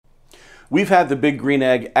We've had the Big Green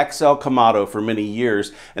Egg XL Kamado for many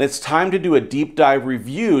years, and it's time to do a deep dive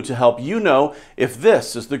review to help you know if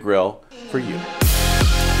this is the grill for you.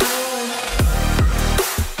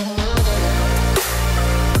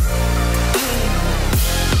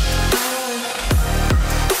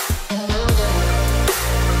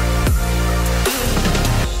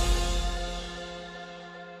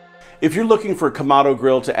 If you're looking for a Kamado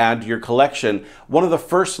grill to add to your collection, one of the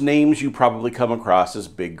first names you probably come across is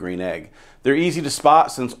Big Green Egg. They're easy to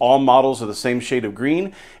spot since all models are the same shade of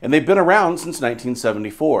green, and they've been around since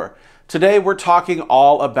 1974. Today we're talking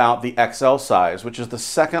all about the XL size, which is the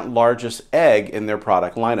second largest egg in their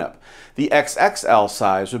product lineup. The XXL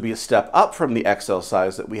size would be a step up from the XL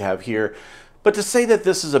size that we have here, but to say that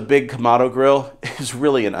this is a big Kamado grill is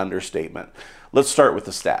really an understatement. Let's start with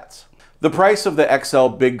the stats. The price of the XL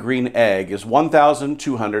Big Green Egg is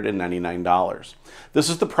 $1,299. This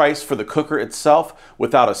is the price for the cooker itself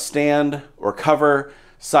without a stand or cover,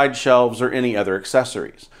 side shelves, or any other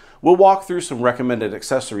accessories. We'll walk through some recommended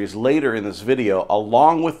accessories later in this video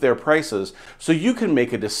along with their prices so you can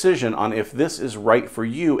make a decision on if this is right for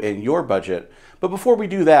you and your budget. But before we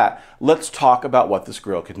do that, let's talk about what this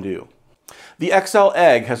grill can do. The XL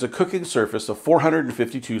Egg has a cooking surface of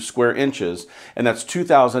 452 square inches, and that's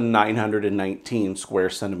 2,919 square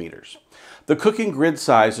centimeters. The cooking grid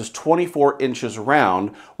size is 24 inches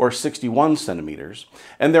round, or 61 centimeters,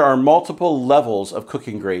 and there are multiple levels of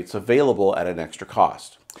cooking grates available at an extra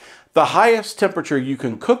cost. The highest temperature you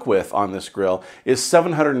can cook with on this grill is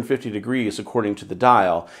 750 degrees according to the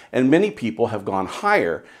dial, and many people have gone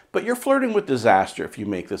higher, but you're flirting with disaster if you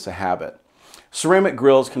make this a habit. Ceramic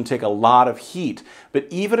grills can take a lot of heat, but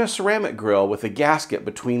even a ceramic grill with a gasket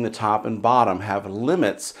between the top and bottom have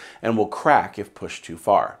limits and will crack if pushed too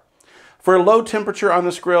far. For a low temperature on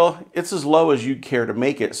this grill, it's as low as you'd care to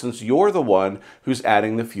make it since you're the one who's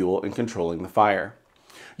adding the fuel and controlling the fire.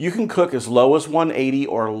 You can cook as low as 180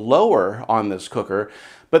 or lower on this cooker,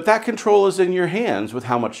 but that control is in your hands with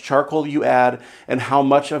how much charcoal you add and how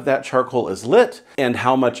much of that charcoal is lit and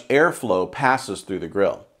how much airflow passes through the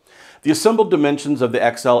grill. The assembled dimensions of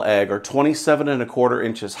the XL Egg are 27¼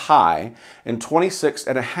 inches high and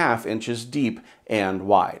 26½ inches deep and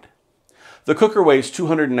wide. The cooker weighs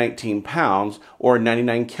 219 pounds or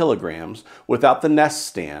 99 kilograms without the nest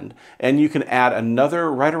stand, and you can add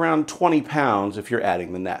another right around 20 pounds if you're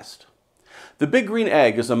adding the nest. The Big Green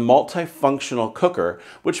Egg is a multifunctional cooker,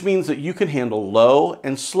 which means that you can handle low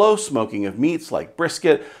and slow smoking of meats like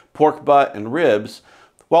brisket, pork butt, and ribs,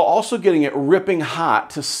 while also getting it ripping hot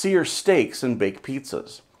to sear steaks and bake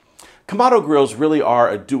pizzas. Kamado grills really are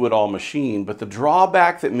a do-it-all machine, but the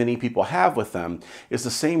drawback that many people have with them is the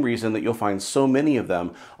same reason that you'll find so many of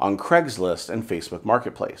them on Craigslist and Facebook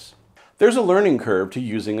Marketplace. There's a learning curve to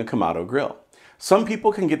using a Kamado grill. Some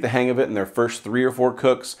people can get the hang of it in their first 3 or 4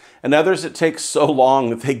 cooks, and others it takes so long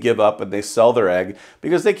that they give up and they sell their egg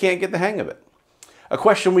because they can't get the hang of it. A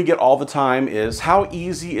question we get all the time is, how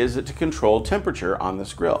easy is it to control temperature on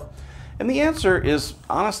this grill? And the answer is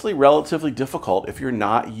honestly relatively difficult if you're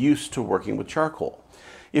not used to working with charcoal.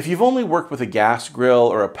 If you've only worked with a gas grill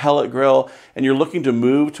or a pellet grill and you're looking to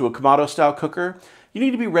move to a Kamado style cooker, you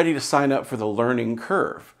need to be ready to sign up for the learning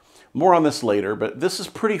curve. More on this later, but this is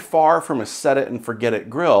pretty far from a set it and forget it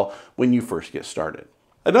grill when you first get started.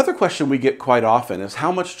 Another question we get quite often is,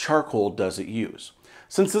 how much charcoal does it use?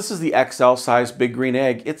 Since this is the XL size Big Green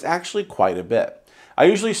Egg, it's actually quite a bit. I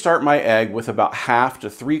usually start my egg with about 1/2 to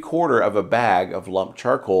 3/4 of a bag of lumped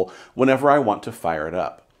charcoal whenever I want to fire it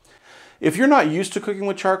up. If you're not used to cooking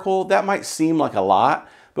with charcoal, that might seem like a lot,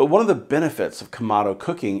 but one of the benefits of Kamado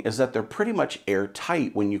cooking is that they're pretty much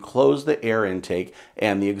airtight when you close the air intake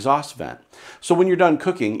and the exhaust vent. So when you're done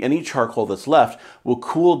cooking, any charcoal that's left will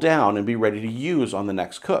cool down and be ready to use on the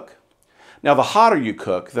next cook. Now, the hotter you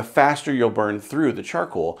cook, the faster you'll burn through the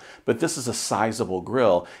charcoal, but this is a sizable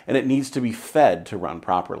grill and it needs to be fed to run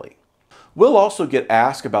properly. We'll also get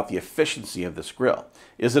asked about the efficiency of this grill.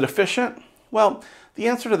 Is it efficient? Well, the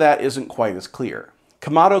answer to that isn't quite as clear.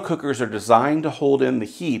 Kamado cookers are designed to hold in the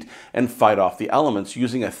heat and fight off the elements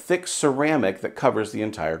using a thick ceramic that covers the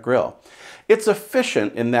entire grill. It's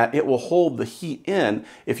efficient in that it will hold the heat in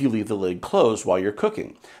if you leave the lid closed while you're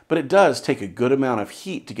cooking, but it does take a good amount of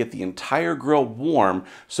heat to get the entire grill warm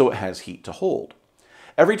so it has heat to hold.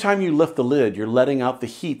 Every time you lift the lid, you're letting out the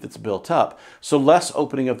heat that's built up, so less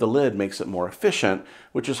opening of the lid makes it more efficient,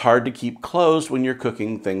 which is hard to keep closed when you're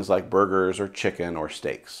cooking things like burgers or chicken or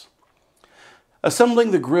steaks. Assembling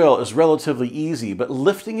the grill is relatively easy, but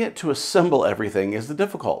lifting it to assemble everything is the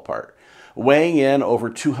difficult part. Weighing in over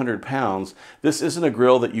 200 pounds, this isn't a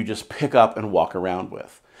grill that you just pick up and walk around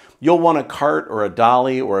with. You'll want a cart or a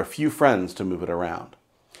dolly or a few friends to move it around.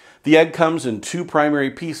 The egg comes in two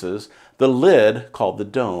primary pieces, the lid, called the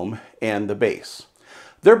dome, and the base.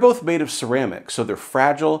 They're both made of ceramic, so they're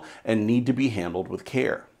fragile and need to be handled with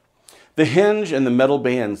care. The hinge and the metal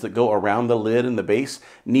bands that go around the lid and the base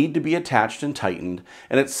need to be attached and tightened,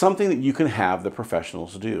 and it's something that you can have the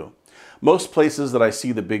professionals do. Most places that I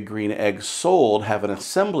see the Big Green Egg sold have an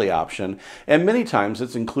assembly option, and many times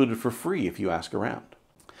it's included for free if you ask around.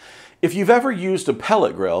 If you've ever used a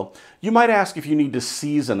pellet grill, you might ask if you need to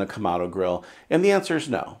season a Kamado grill, and the answer is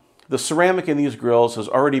no. The ceramic in these grills has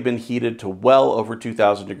already been heated to well over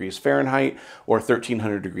 2,000 degrees Fahrenheit or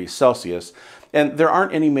 1,300 degrees Celsius, and there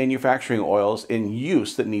aren't any manufacturing oils in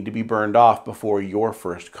use that need to be burned off before your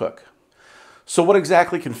first cook. So what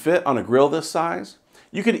exactly can fit on a grill this size?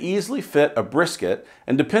 You can easily fit a brisket,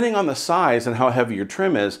 and depending on the size and how heavy your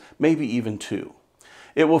trim is, maybe even two.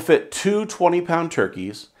 It will fit two 20-pound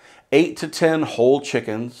turkeys, 8 to 10 whole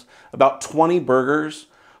chickens, about 20 burgers,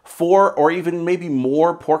 4 or even maybe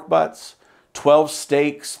more pork butts, 12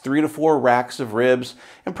 steaks, 3 to 4 racks of ribs,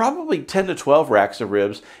 and probably 10 to 12 racks of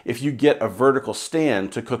ribs if you get a vertical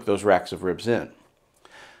stand to cook those racks of ribs in.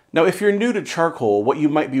 Now, if you're new to charcoal, what you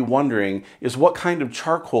might be wondering is what kind of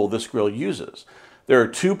charcoal this grill uses. There are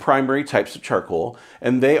two primary types of charcoal,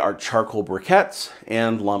 and they are charcoal briquettes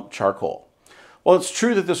and lump charcoal. While it's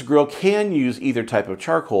true that this grill can use either type of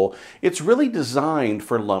charcoal, it's really designed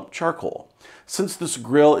for lump charcoal. Since this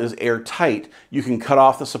grill is airtight, you can cut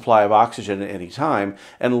off the supply of oxygen at any time,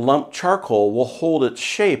 and lump charcoal will hold its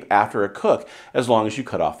shape after a cook as long as you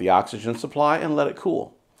cut off the oxygen supply and let it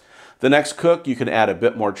cool. The next cook, you can add a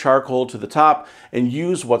bit more charcoal to the top and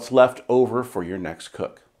use what's left over for your next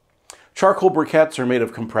cook. Charcoal briquettes are made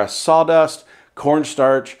of compressed sawdust,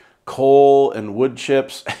 cornstarch, coal, and wood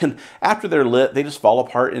chips, and after they're lit, they just fall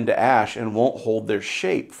apart into ash and won't hold their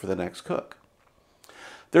shape for the next cook.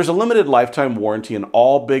 There's a limited lifetime warranty in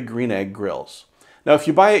all Big Green Egg grills. Now, if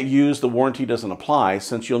you buy it used, the warranty doesn't apply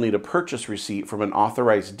since you'll need a purchase receipt from an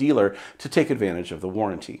authorized dealer to take advantage of the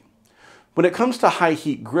warranty. When it comes to high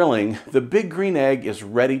heat grilling, the Big Green Egg is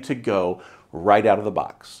ready to go right out of the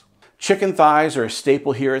box. Chicken thighs are a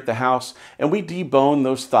staple here at the house, and we debone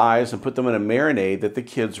those thighs and put them in a marinade that the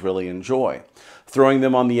kids really enjoy. Throwing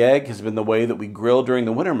them on the egg has been the way that we grill during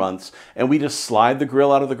the winter months, and we just slide the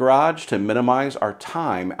grill out of the garage to minimize our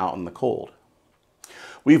time out in the cold.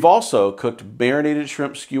 We've also cooked marinated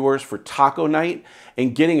shrimp skewers for taco night,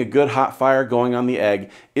 and getting a good hot fire going on the egg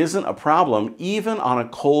isn't a problem even on a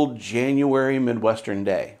cold January Midwestern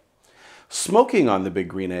day. Smoking on the Big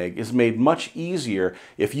Green Egg is made much easier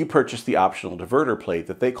if you purchase the optional diverter plate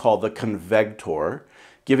that they call the Convector,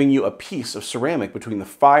 giving you a piece of ceramic between the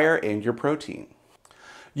fire and your protein.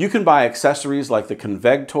 You can buy accessories like the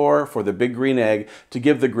Convector for the Big Green Egg to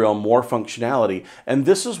give the grill more functionality, and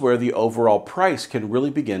this is where the overall price can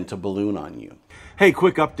really begin to balloon on you. Hey,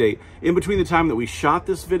 quick update. In between the time that we shot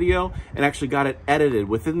this video and actually got it edited,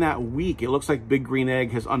 within that week, it looks like Big Green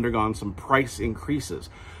Egg has undergone some price increases.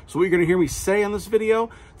 So what you're going to hear me say on this video,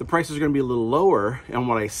 the prices are going to be a little lower on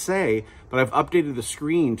what I say, but I've updated the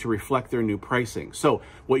screen to reflect their new pricing. So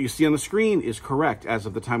what you see on the screen is correct as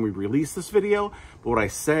of the time we release this video, but what I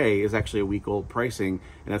say is actually a week old pricing,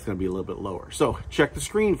 and that's going to be a little bit lower. So check the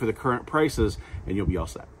screen for the current prices and you'll be all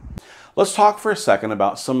set. Let's talk for a second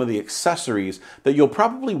about some of the accessories that you'll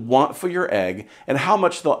probably want for your egg and how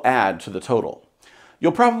much they'll add to the total.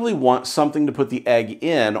 You'll probably want something to put the egg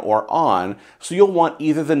in or on, so you'll want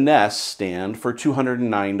either the nest stand for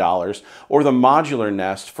 $209 or the modular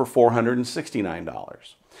nest for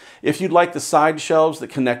 $469. If you'd like the side shelves that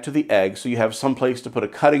connect to the egg so you have some place to put a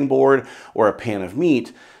cutting board or a pan of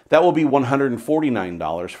meat, that will be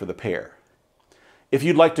 $149 for the pair. If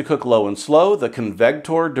you'd like to cook low and slow, the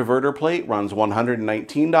Convector diverter plate runs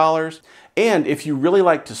 $119. And if you really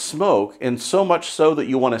like to smoke, and so much so that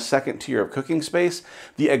you want a second tier of cooking space,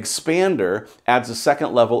 the Expander adds a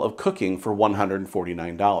second level of cooking for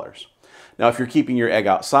 $149. Now, if you're keeping your egg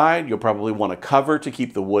outside, you'll probably want a cover to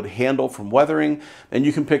keep the wood handle from weathering, and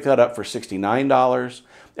you can pick that up for $69.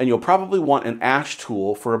 And you'll probably want an ash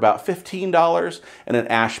tool for about $15 and an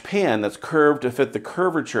ash pan that's curved to fit the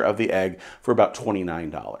curvature of the egg for about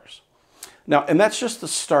 $29. Now, and that's just the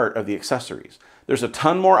start of the accessories. There's a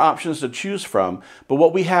ton more options to choose from, but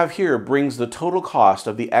what we have here brings the total cost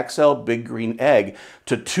of the XL Big Green Egg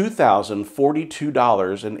to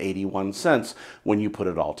 $2,042.81 when you put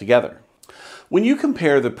it all together. When you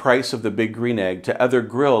compare the price of the Big Green Egg to other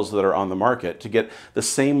grills that are on the market to get the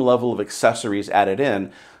same level of accessories added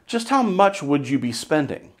in, just how much would you be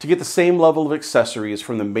spending? To get the same level of accessories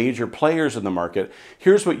from the major players in the market,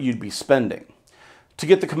 here's what you'd be spending. To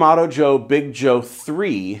get the Kamado Joe Big Joe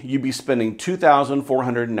 3, you'd be spending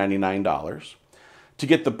 $2,499. To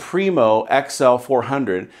get the Primo XL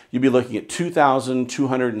 400, you'd be looking at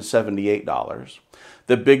 $2,278.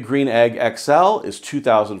 The Big Green Egg XL is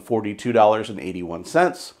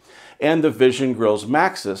 $2,042.81. And the Vision Grills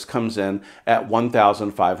Maxxis comes in at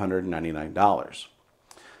 $1,599.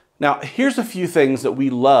 Now, here's a few things that we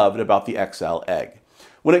loved about the XL Egg.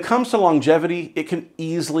 When it comes to longevity, it can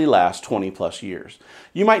easily last 20 plus years.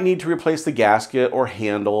 You might need to replace the gasket or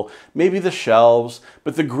handle, maybe the shelves,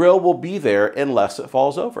 but the grill will be there unless it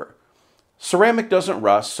falls over. Ceramic doesn't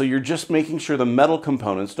rust, so you're just making sure the metal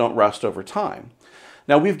components don't rust over time.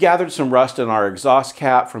 Now, we've gathered some rust in our exhaust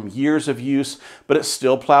cap from years of use, but it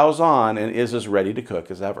still plows on and is as ready to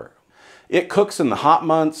cook as ever. It cooks in the hot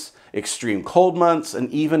months, extreme cold months,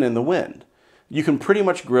 and even in the wind. You can pretty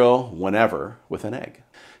much grill whenever with an egg.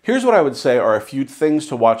 Here's what I would say are a few things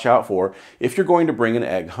to watch out for if you're going to bring an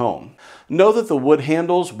egg home. Know that the wood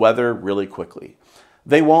handles weather really quickly.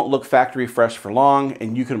 They won't look factory fresh for long,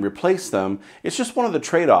 and you can replace them. It's just one of the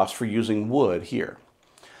trade-offs for using wood here.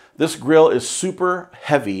 This grill is super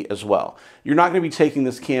heavy as well. You're not going to be taking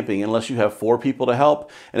this camping unless you have 4 people to help,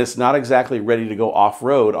 and it's not exactly ready to go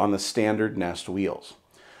off-road on the standard Nest wheels.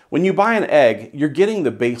 When you buy an egg, you're getting the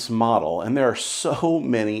base model, and there are so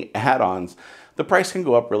many add-ons, the price can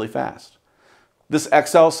go up really fast. This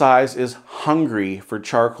XL size is hungry for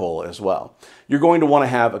charcoal as well. You're going to want to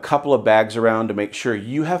have a couple of bags around to make sure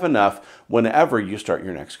you have enough whenever you start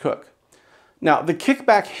your next cook. Now, the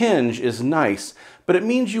kickback hinge is nice, but it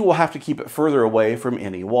means you will have to keep it further away from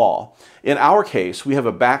any wall. In our case, we have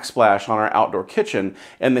a backsplash on our outdoor kitchen,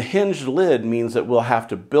 and the hinged lid means that we'll have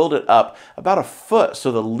to build it up about a foot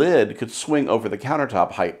so the lid could swing over the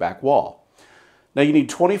countertop height back wall. Now, you need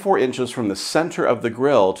 24 inches from the center of the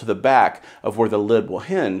grill to the back of where the lid will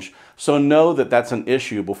hinge, so know that that's an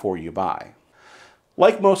issue before you buy.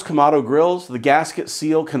 Like most Kamado grills, the gasket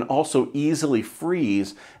seal can also easily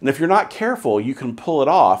freeze, and if you're not careful, you can pull it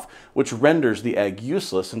off, which renders the egg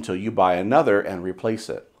useless until you buy another and replace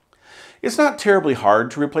it. It's not terribly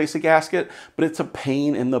hard to replace a gasket, but it's a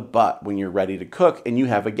pain in the butt when you're ready to cook and you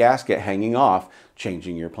have a gasket hanging off,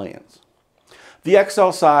 changing your plans. The XL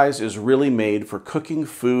size is really made for cooking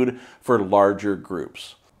food for larger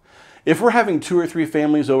groups. If we're having 2 or 3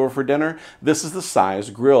 families over for dinner, this is the size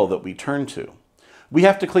grill that we turn to. We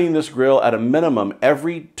have to clean this grill at a minimum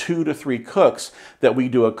every 2 to 3 cooks that we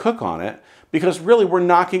do a cook on it, because really we're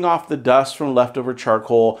knocking off the dust from leftover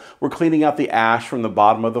charcoal, we're cleaning out the ash from the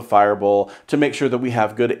bottom of the fire bowl to make sure that we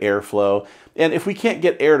have good airflow. And if we can't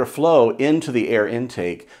get air to flow into the air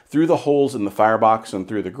intake through the holes in the firebox and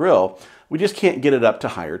through the grill, we just can't get it up to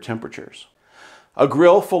higher temperatures. A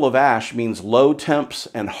grill full of ash means low temps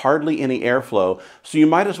and hardly any airflow, so you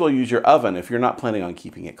might as well use your oven if you're not planning on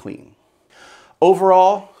keeping it clean.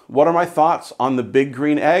 Overall, what are my thoughts on the Big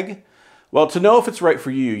Green Egg? Well, to know if it's right for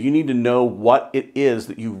you, you need to know what it is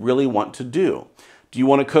that you really want to do. Do you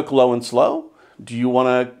want to cook low and slow? Do you want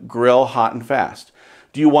to grill hot and fast?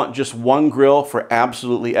 Do you want just one grill for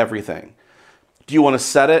absolutely everything? Do you want to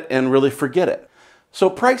set it and really forget it? So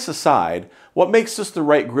price aside, what makes this the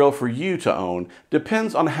right grill for you to own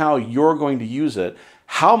depends on how you're going to use it,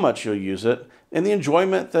 how much you'll use it, and the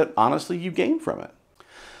enjoyment that honestly you gain from it.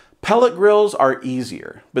 Pellet grills are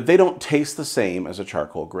easier, but they don't taste the same as a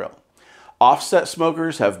charcoal grill. Offset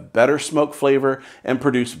smokers have better smoke flavor and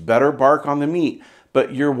produce better bark on the meat,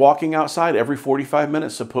 but you're walking outside every 45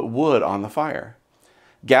 minutes to put wood on the fire.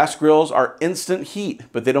 Gas grills are instant heat,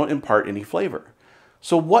 but they don't impart any flavor.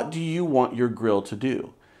 So what do you want your grill to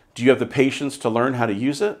do? Do you have the patience to learn how to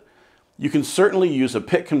use it? You can certainly use a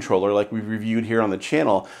pit controller like we've reviewed here on the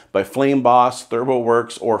channel by Flame Boss,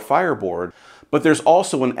 ThermoWorks, or Fireboard, but there's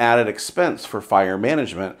also an added expense for fire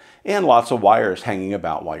management and lots of wires hanging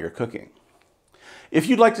about while you're cooking. If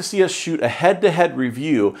you'd like to see us shoot a head-to-head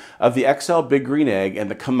review of the XL Big Green Egg and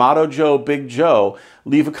the Kamado Joe Big Joe,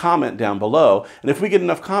 leave a comment down below, and if we get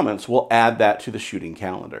enough comments, we'll add that to the shooting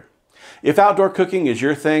calendar. If outdoor cooking is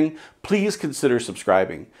your thing, please consider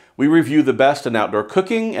subscribing. We review the best in outdoor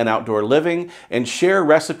cooking and outdoor living and share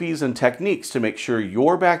recipes and techniques to make sure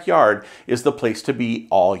your backyard is the place to be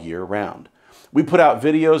all year round. We put out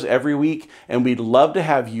videos every week, and we'd love to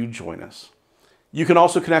have you join us. You can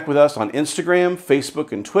also connect with us on Instagram,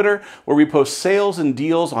 Facebook, and Twitter, where we post sales and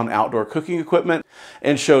deals on outdoor cooking equipment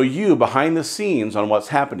and show you behind the scenes on what's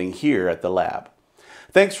happening here at the lab.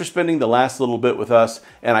 Thanks for spending the last little bit with us,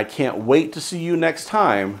 and I can't wait to see you next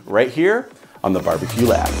time right here on the Barbecue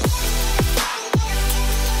Lab.